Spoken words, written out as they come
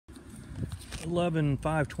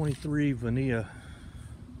11/5/23 Vinea.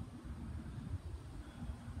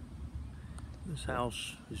 This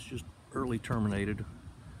house is just early terminated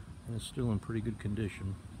and it's still in pretty good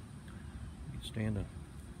condition. You can stand to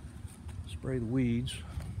spray the weeds,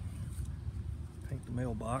 paint the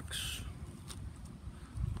mailbox.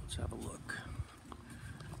 Let's have a look.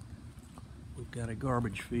 We've got a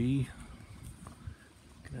garbage fee.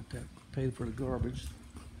 Gonna have to pay for the garbage.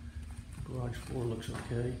 Garage floor looks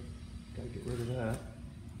okay. Gotta get rid of that.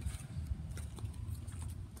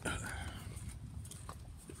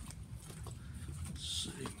 Let's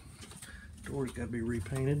see. Door's gotta be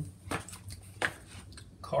repainted.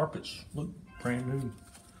 Carpets look brand new.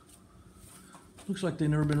 Looks like they've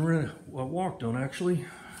never been walked on, actually.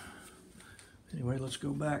 Anyway, let's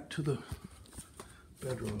go back to the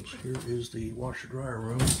bedrooms. Here is the washer dryer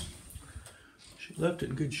room. She left it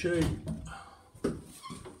in good shape. Let's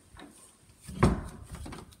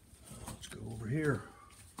go over here.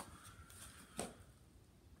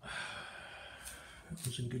 That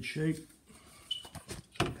was in good shape.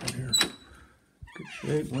 Come here. Good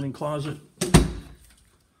shape. Linen closet.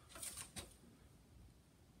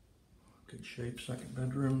 Good shape. Second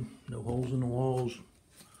bedroom. No holes in the walls.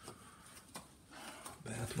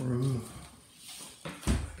 Bathroom. I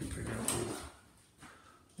can figure out where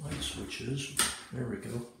the light switch is. There we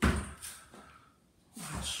go.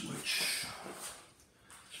 Light switch.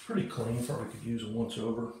 It's pretty clean. Probably could use a once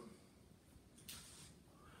over.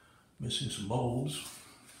 Missing some bulbs.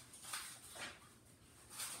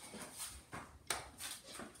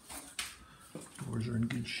 Doors are in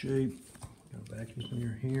good shape. Got a vacuum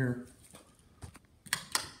cleaner here.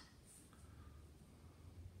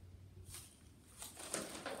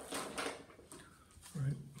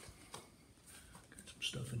 Right. Got some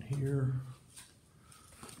stuff in here.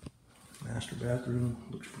 Master bathroom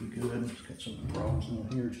looks pretty good. It's got some problems in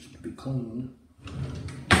here just to be cleaned.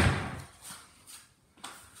 Got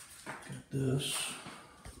this.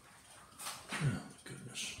 Oh,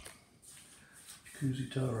 goodness. Jacuzzi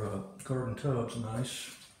tub, garden tub's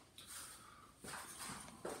nice.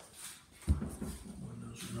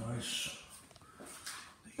 Windows are nice.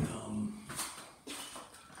 The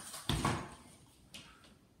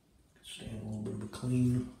could stand a little bit of a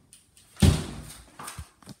clean.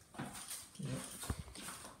 Yep.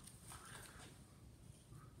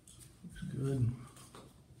 Looks good.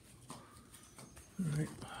 All right,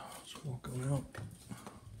 let's walk on out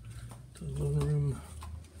to the living room.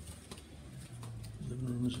 The living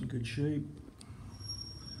room is in good shape.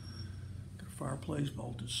 Got a fireplace,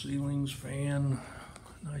 vaulted ceilings, fan,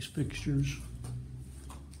 nice fixtures.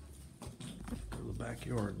 Go to the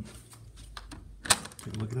backyard.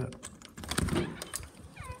 Take a look at that.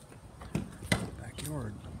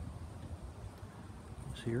 Backyard.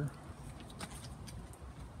 It's here.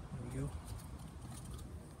 There we go.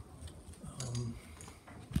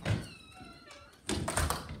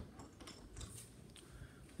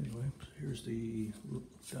 Anyway, so here's the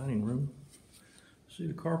dining room. See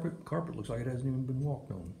the carpet? Carpet looks like it hasn't even been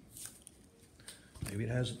walked on. Maybe it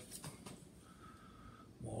hasn't.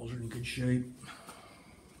 Walls are in good shape.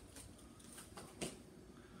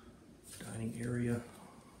 Dining area,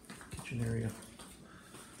 kitchen area.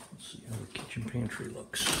 Let's see how the kitchen pantry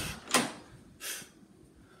looks.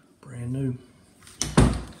 Brand new.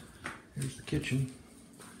 Here's the kitchen.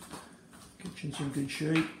 Kitchen's in good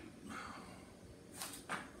shape.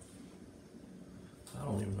 I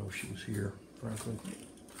don't even know if she was here, frankly.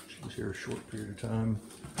 She was here a short period of time,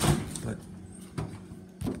 but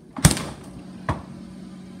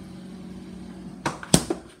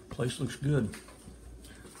place looks good.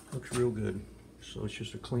 Looks real good. So it's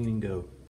just a clean and go.